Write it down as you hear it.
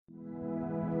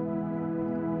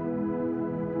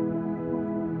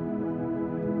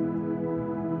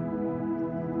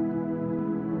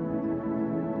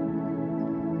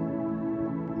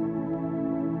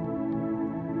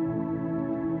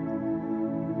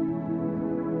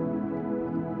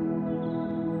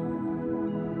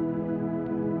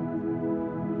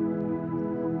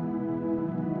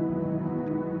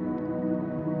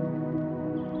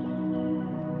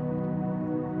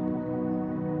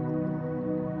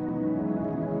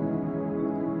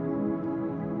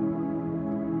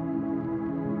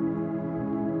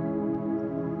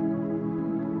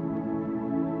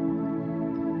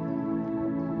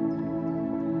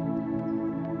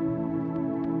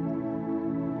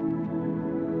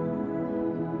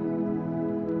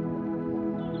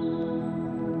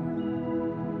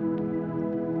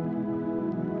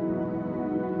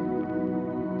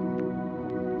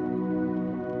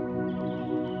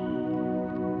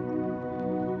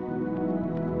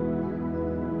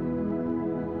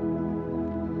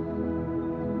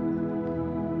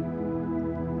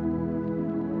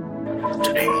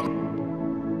today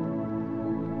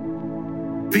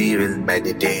we will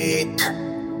meditate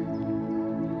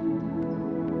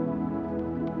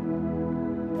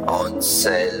on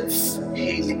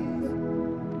self-healing.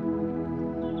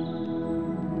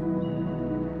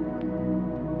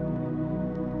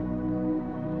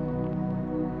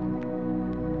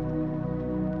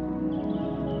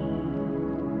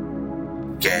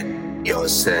 Get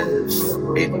yourself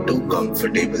into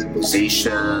comfortable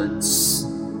positions.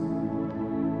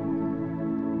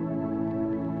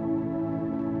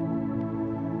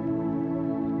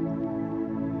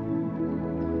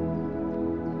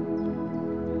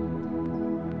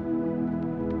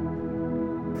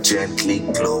 Gently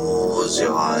close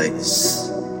your eyes.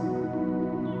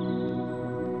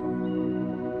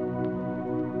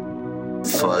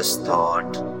 First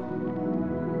thought,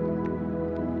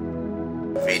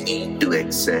 we need to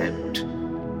accept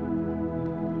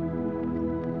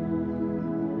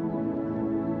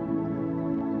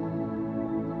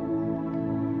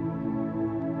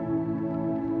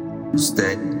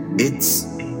that it's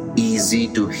easy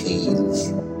to heal.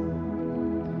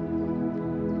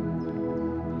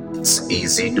 It's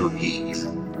easy to heal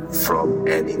from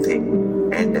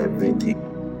anything and everything.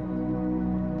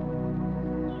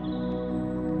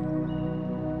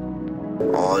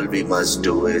 All we must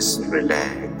do is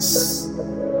relax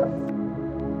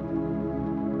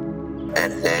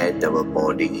and let our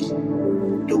body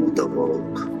do the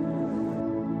work.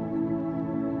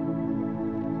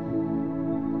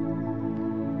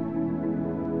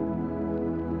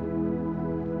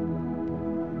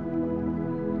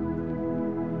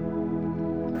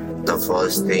 The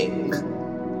first thing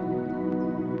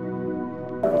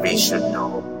we should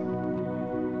know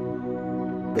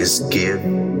is give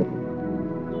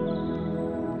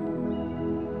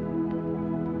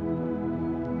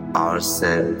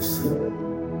ourselves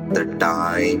the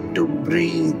time to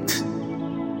breathe.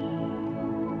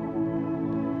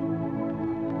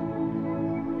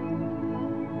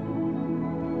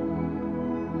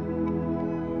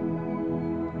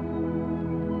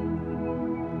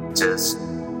 Just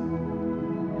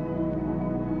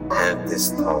have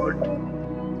this thought,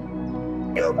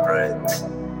 your breath.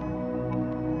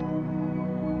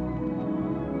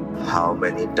 How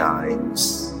many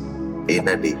times in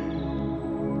a day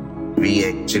we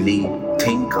actually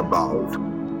think about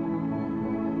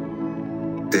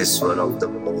this one of the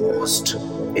most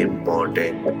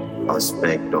important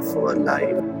aspect of our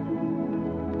life,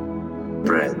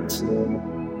 breath,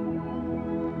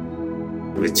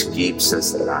 which keeps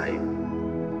us alive.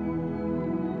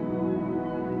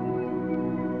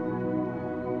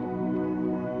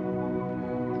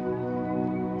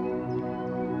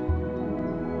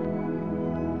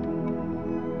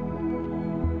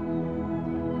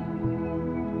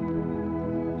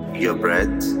 Your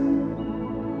breath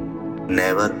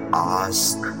never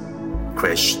asks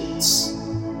questions.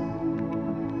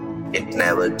 It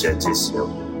never judges you.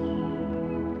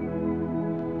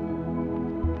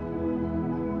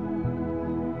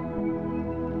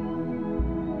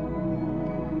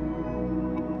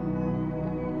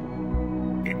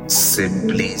 It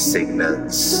simply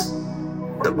signals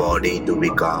the body to be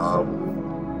calm,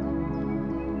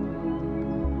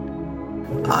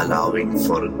 allowing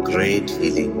for great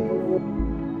healing.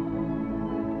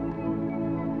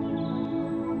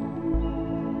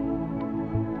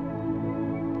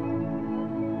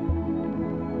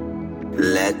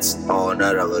 Let's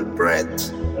honor our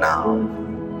breath now.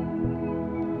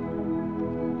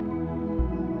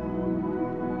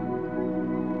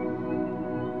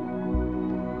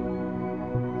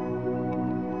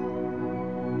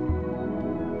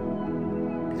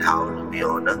 How do we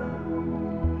honor?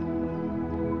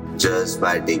 Just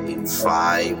by taking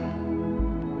 5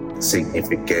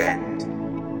 significant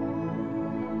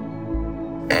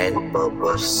and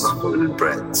purposeful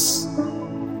breaths.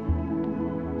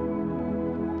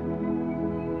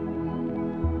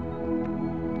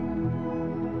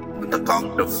 On the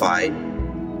count of 5,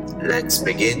 let's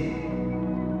begin.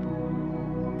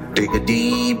 Take a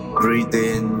deep breath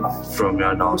in from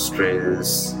your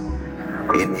nostrils.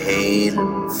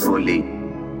 Inhale fully.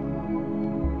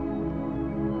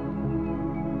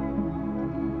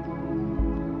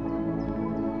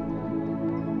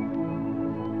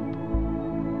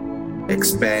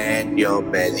 Expand your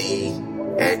belly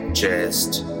and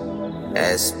chest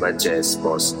as much as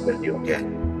possible you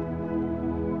can.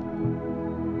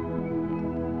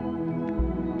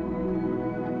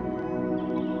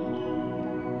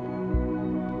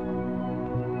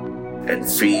 And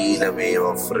feel a wave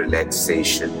of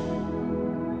relaxation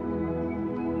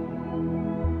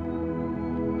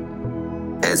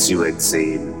as you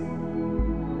exhale.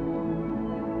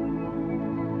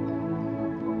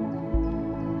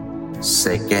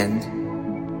 Second,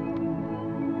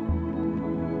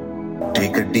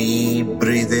 take a deep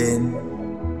breath in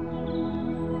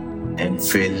and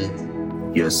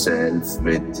fill yourself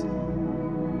with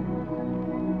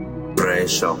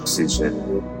fresh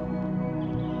oxygen.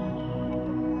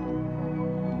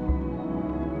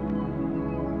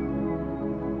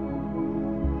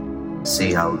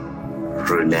 See how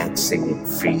relaxing it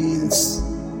feels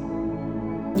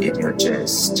in your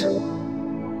chest.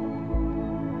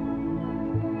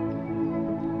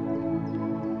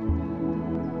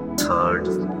 Third,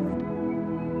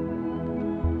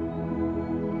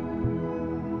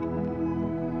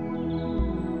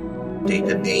 take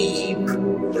a deep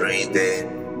breath in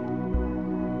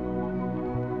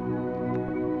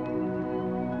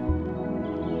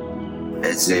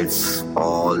as if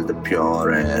all the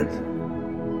pure air,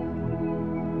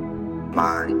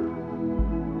 mine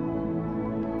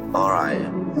or I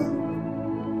am,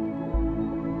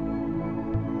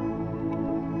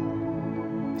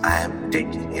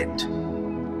 taking it.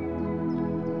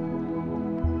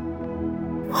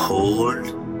 Hold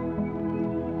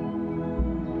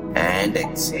and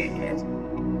exhale.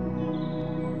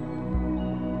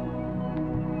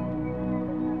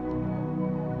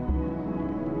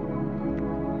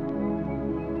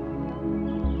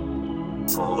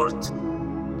 Fourth,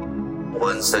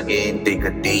 once again take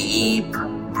a deep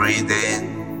breath in.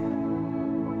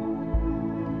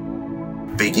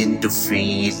 Begin to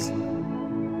feel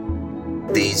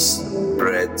these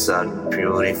breaths are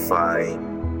purifying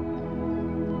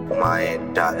my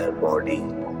entire body.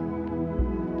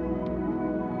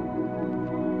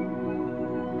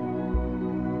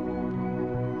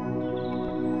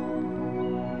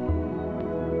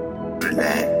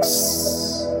 Relax.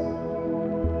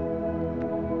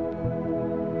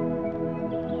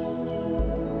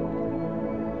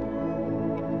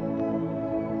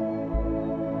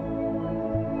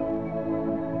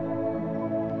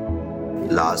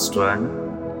 Last one.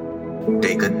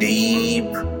 Take a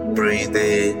deep breath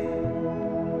in.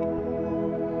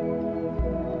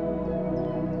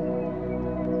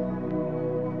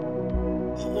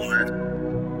 Hold.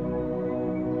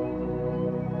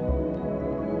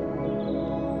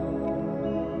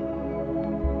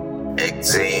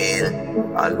 Exhale,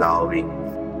 allowing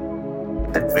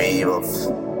that wave of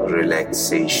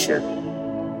relaxation.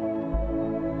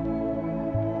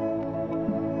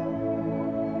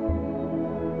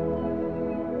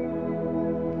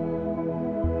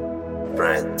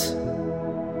 Breath,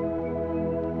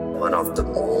 one of the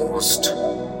most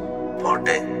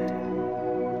important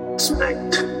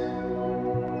aspects.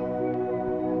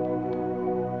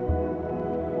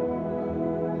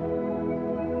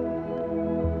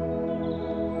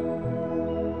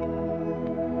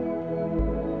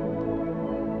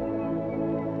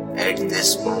 At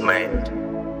this moment,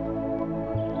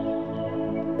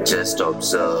 just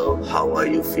observe how are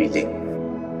you feeling.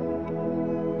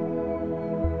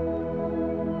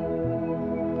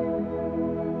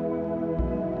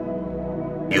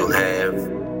 You have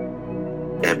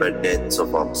abundance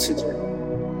of oxygen.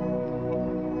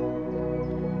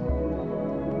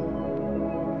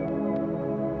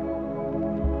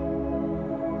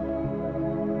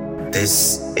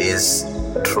 This is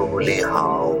truly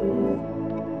how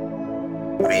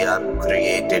we are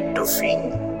created to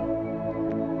feel.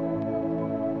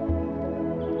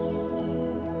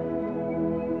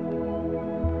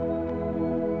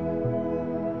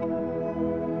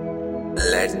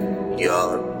 Let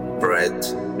your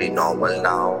breath be normal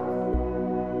now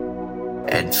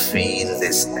and feel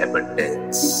this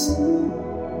abundance.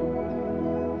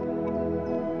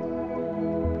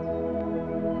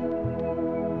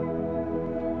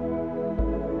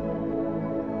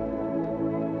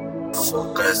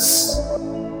 Focus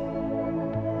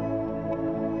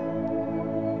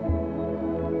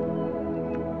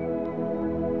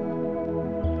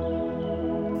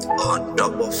on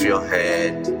top of your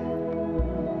head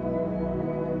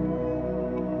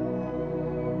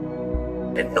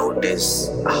and notice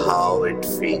how it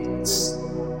feels.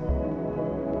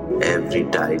 Every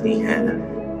tiny hair,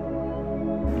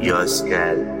 your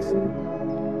scalp,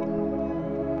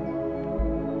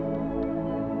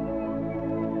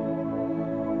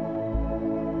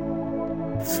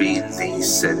 feel these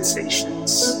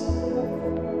sensations.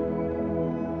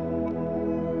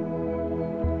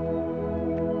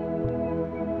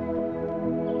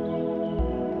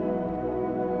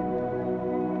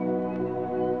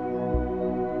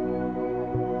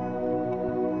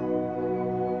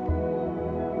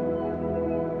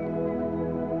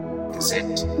 Is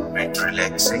it a bit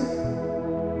relaxing?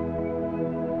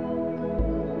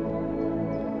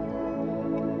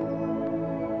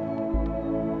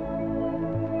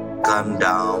 Come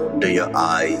down to your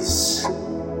eyes.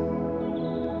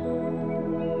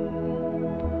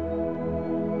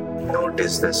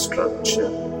 Notice the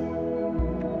structure.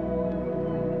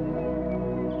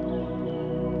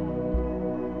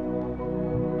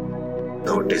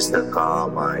 Notice the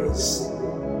calm eyes.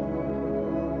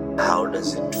 How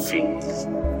does it feel?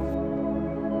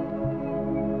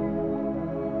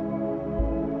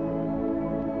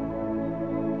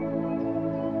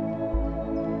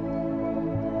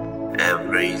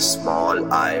 Every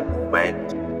small eye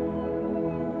movement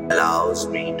allows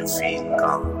me to feel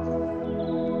calm.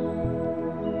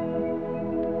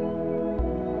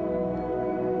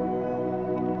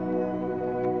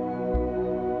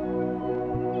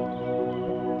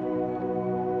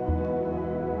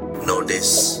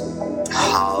 Notice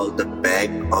how the back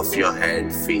of your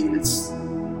head feels.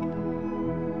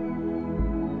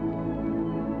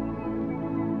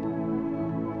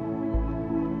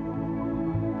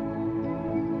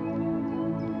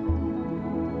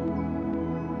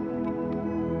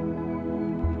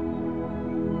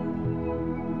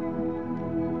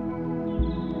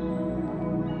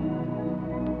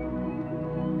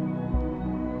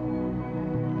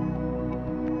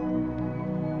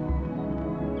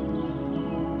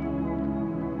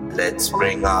 Let's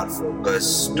bring our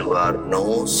focus to our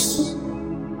nose,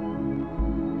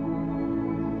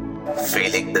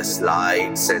 feeling the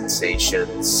slight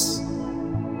sensations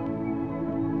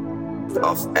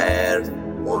of air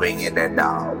moving in and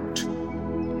out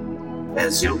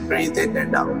as you breathe in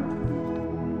and out.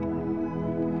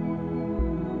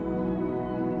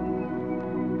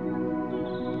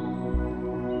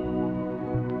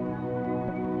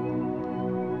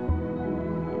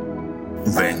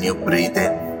 When you breathe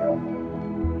in,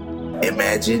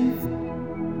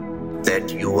 imagine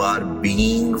that you are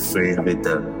being filled with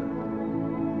a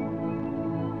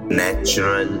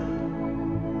natural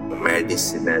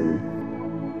medicinal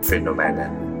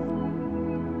phenomenon.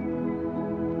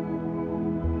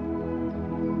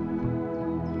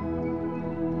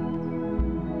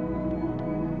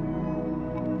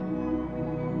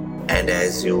 And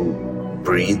as you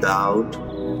breathe out,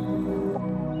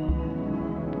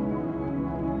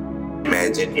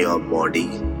 imagine your body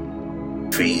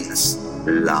feels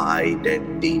light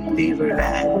and deeply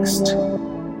relaxed.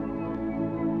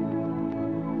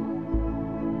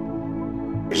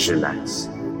 Visualize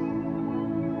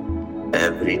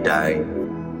every time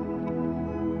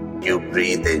you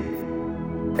breathe in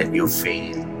and you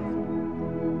feel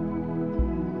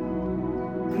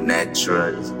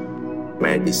natural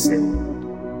medicine.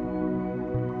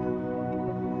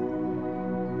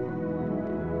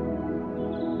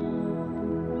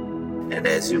 And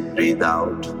as you breathe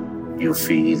out, you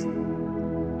feel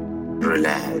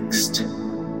relaxed,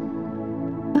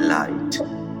 light.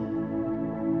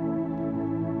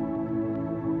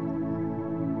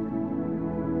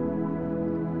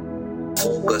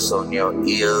 Focus on your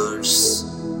ears.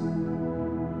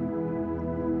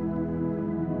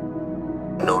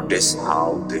 Notice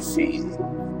how they feel.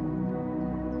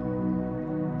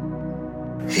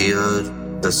 Hear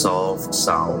the soft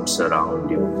sounds around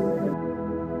you.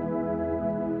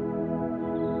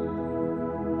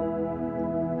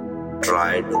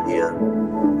 Try to hear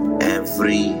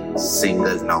every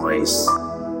single noise.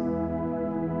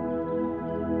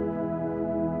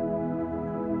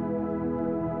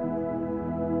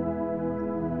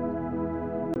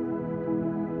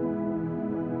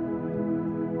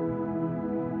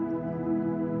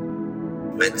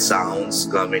 When sounds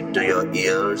come into your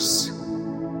ears,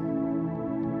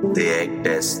 they act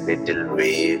as little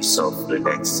waves of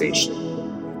relaxation.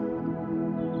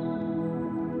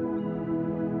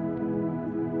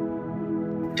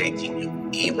 Taking you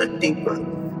even deeper.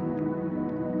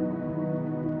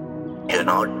 You're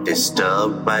not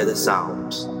disturbed by the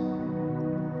sounds,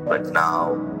 but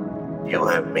now you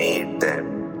have made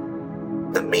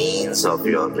them the means of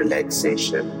your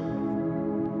relaxation.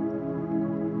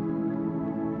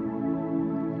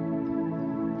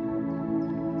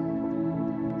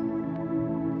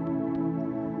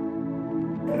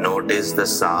 Notice the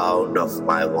sound of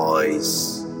my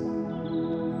voice.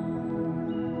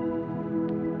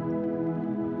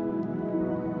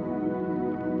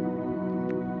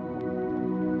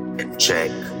 And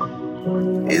check,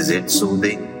 is it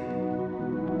soothing?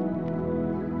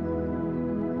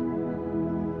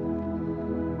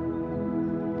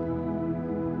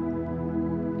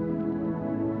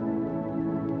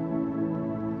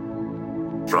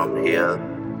 From here,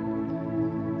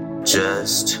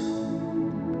 just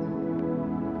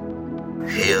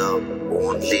hear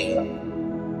only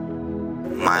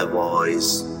my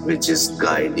voice which is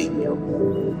guiding you.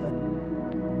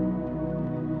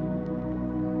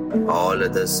 All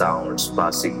other sounds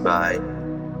passing by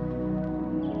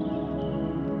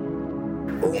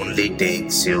only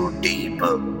takes you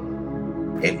deeper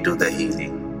into the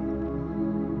healing.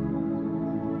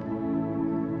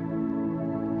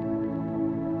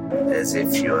 As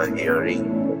if you are hearing,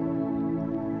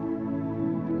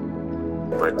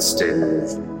 but still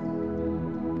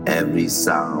every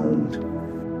sound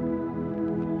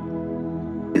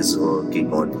is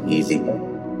working on healing.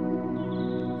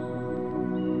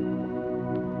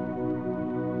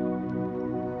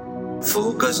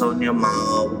 Focus on your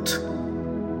mouth.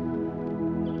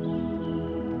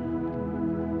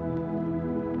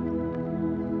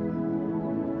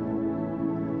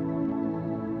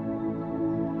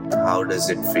 How does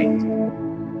it feel?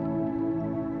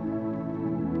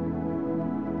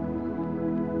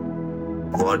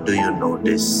 What do you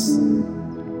notice?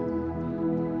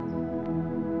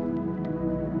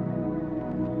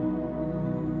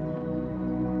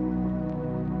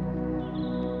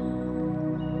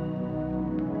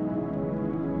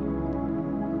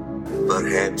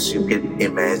 Perhaps you can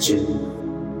imagine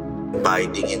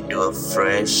biting into a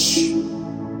fresh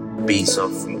piece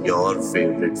of your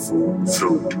favorite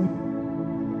fruit.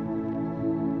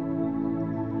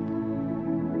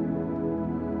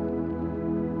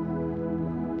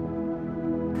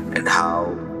 And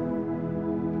how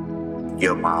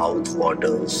your mouth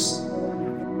waters.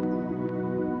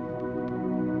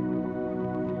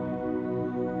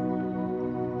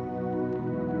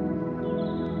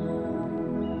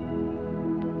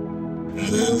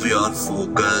 Move your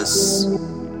focus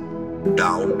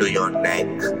down to your neck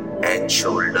and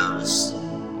shoulders.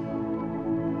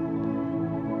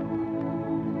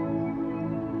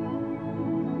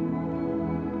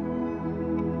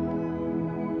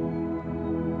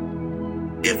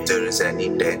 If there is any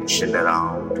tension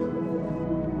around,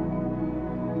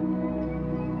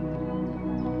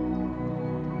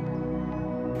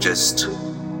 just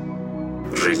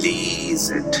release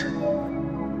it.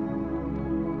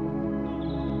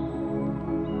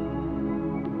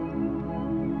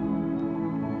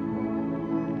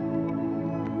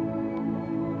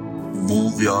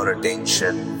 Move your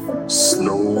attention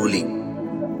slowly,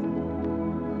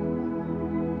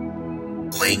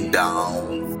 going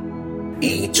down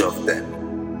each of them,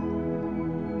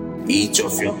 each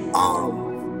of your arm,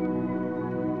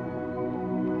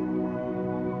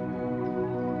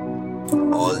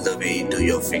 all the way to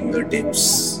your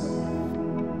fingertips.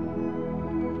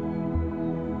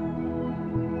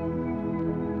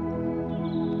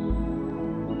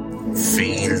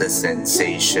 Feel the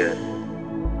sensation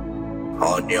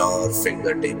on your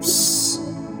fingertips.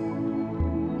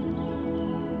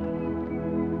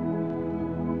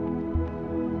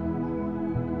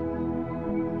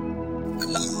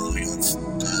 Allow your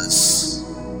focus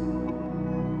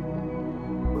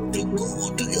to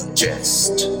go to your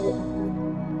chest,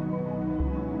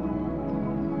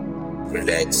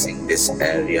 relaxing this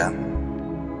area,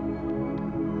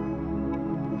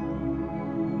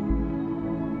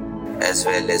 as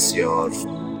well as your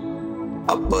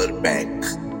upper back.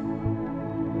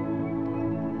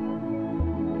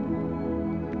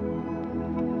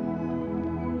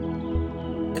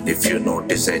 And if you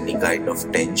notice any kind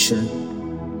of tension,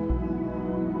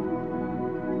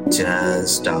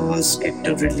 just ask it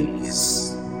to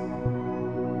release.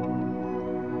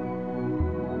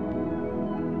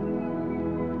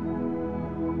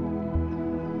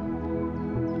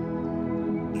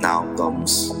 Now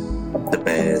comes the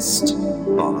best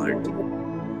part.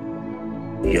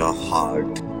 Your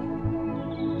heart.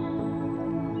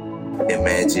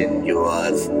 Imagine you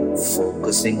are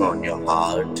focusing on your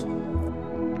heart,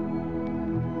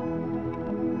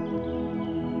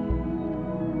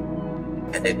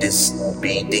 and it is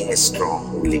beating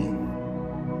strongly,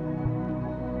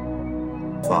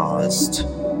 fast,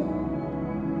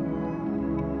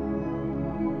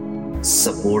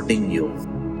 supporting you.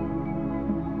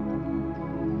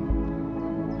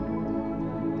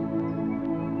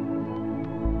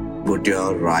 Put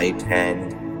your right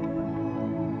hand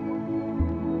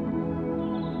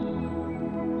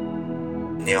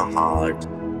in your heart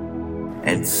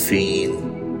and feel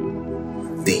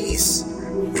these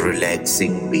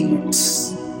relaxing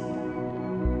beats.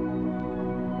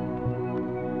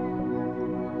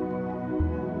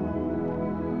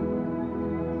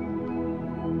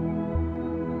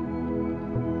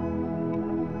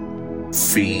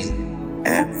 Feel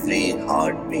every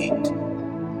heartbeat.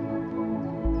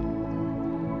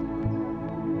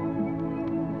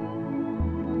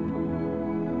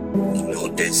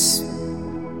 Notice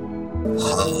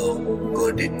how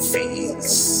good it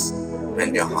feels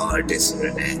when your heart is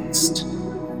relaxed.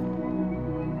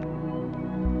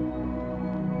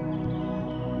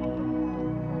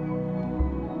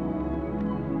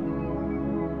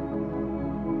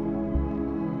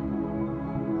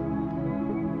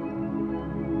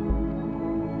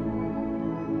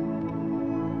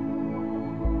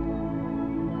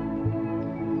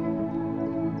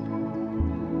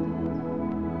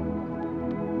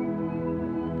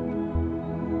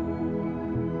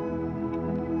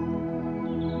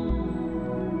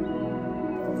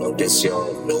 Notice your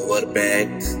lower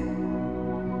back,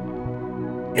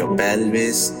 your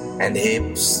pelvis and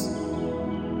hips.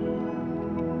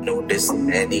 Notice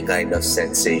any kind of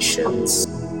sensations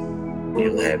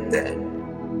you have there.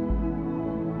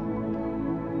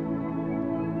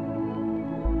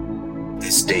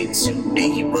 This takes you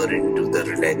deeper into the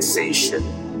relaxation,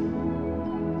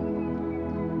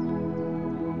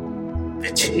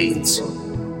 which heals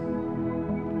you.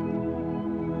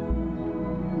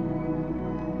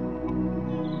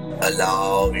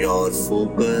 Allow your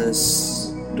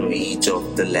focus to each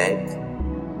of the leg.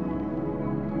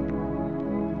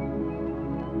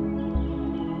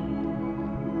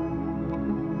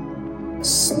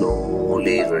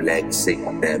 Slowly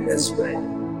relaxing them as well.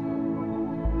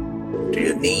 To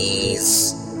your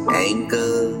knees,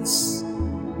 ankles,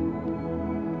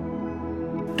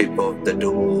 tip of the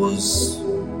toes,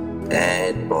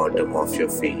 and bottom of your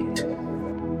feet.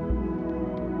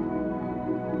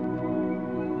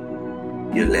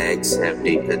 Your legs have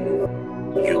taken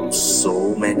you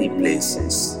so many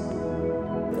places,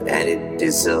 and it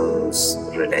deserves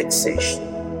relaxation.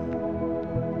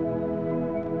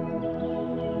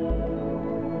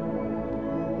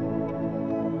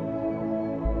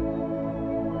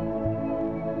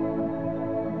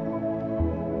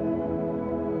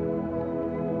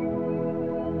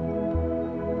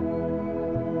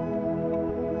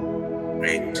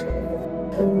 Great.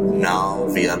 Now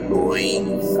we are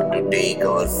going to take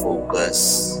our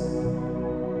focus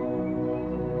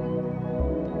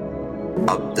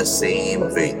up the same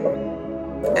way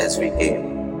as we came.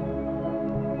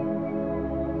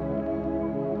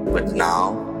 But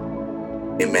now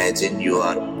imagine you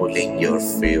are pulling your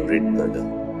favorite color.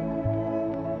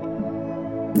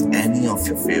 Any of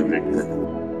your favorite color.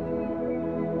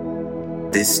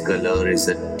 This color is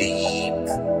a deep,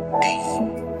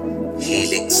 deep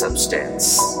healing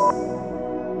substance.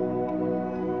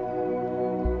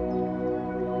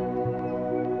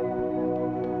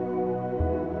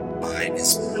 Mine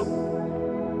is blue.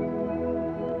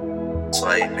 So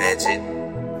I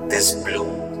imagine this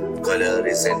blue color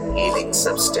is an healing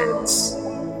substance.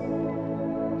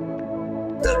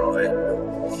 The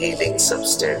royal blue healing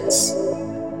substance.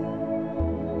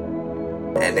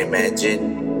 And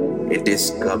imagine it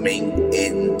is coming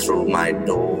in through my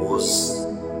toes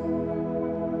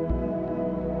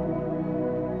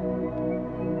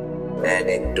and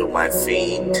into my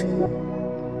feet.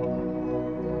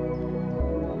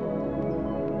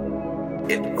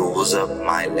 It goes up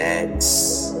my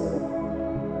legs,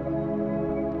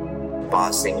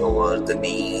 passing over the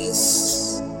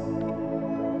knees,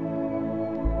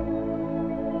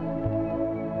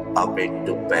 up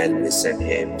into pelvis and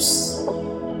hips.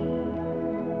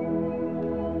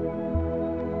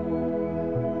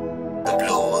 The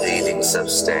blue healing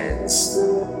substance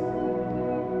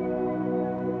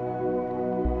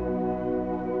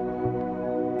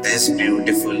this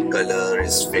beautiful color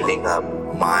is filling up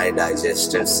my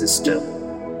digestive system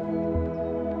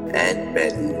and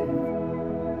belly.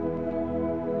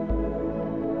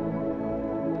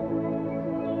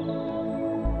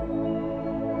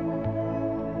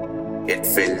 It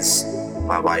fills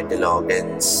my vital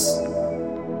organs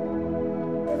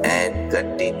and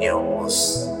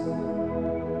continues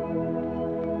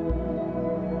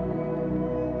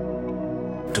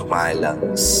to my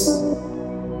lungs.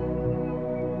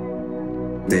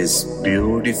 This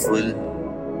beautiful,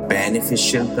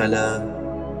 beneficial color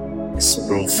is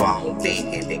profoundly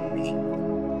healing me.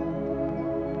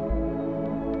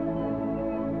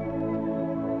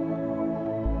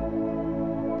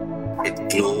 It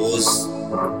glows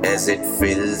as it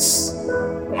fills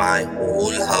my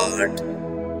whole heart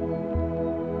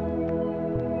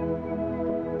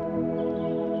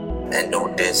and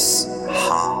notice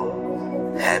how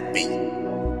happy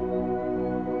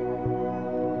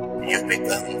you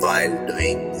become while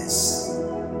doing this.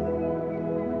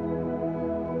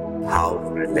 How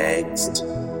relaxed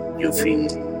you feel.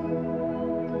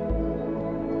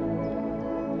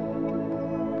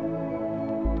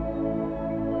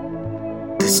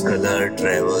 This color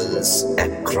travels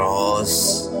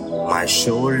across my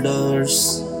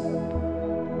shoulders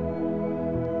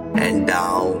and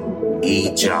down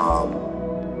each arm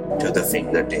to the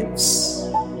fingertips.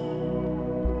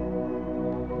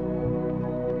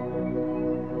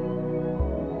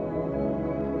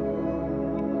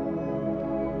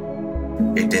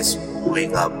 It is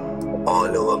moving up all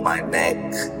over my neck.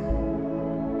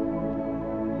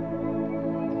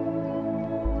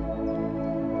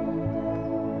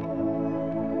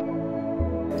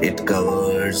 It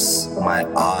covers my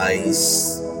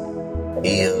eyes,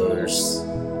 ears,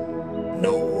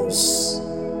 nose,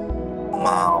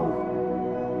 mouth,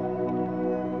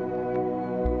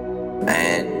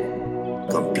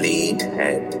 complete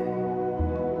head,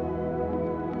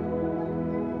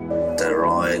 the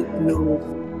royal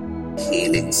blue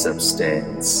healing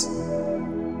substance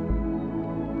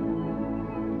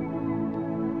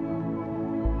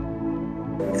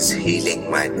is healing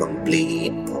my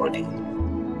complete body.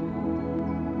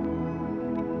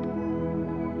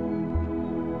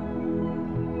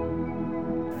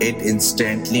 It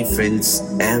instantly fills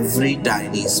every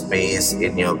tiny space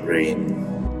in your brain,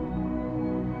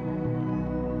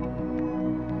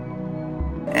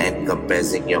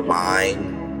 encompassing your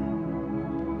mind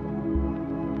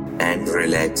and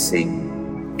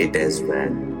relaxing it as well.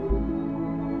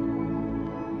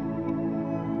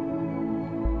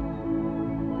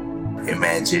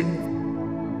 Imagine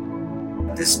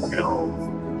this blue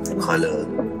color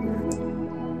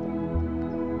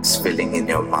is filling in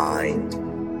your mind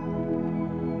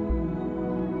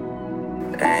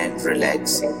and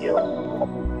relaxing you.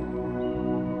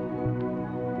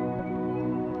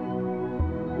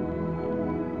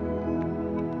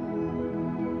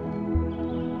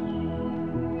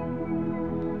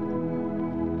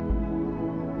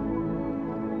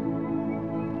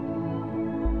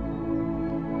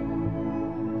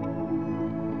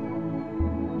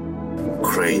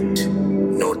 Great.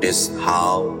 Notice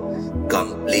how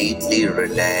completely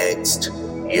relaxed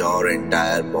your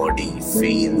entire body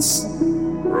feels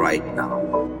right now.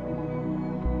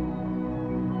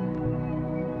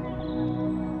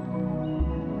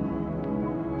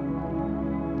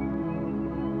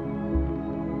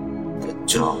 Good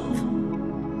job.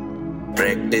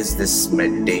 Practice this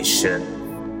meditation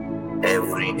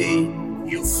every day.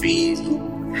 You feel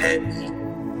heavy.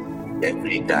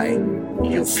 Every time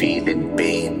you feel in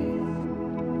pain,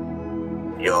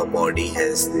 your body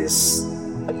has this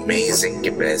amazing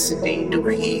capacity to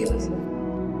heal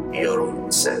your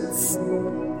own self.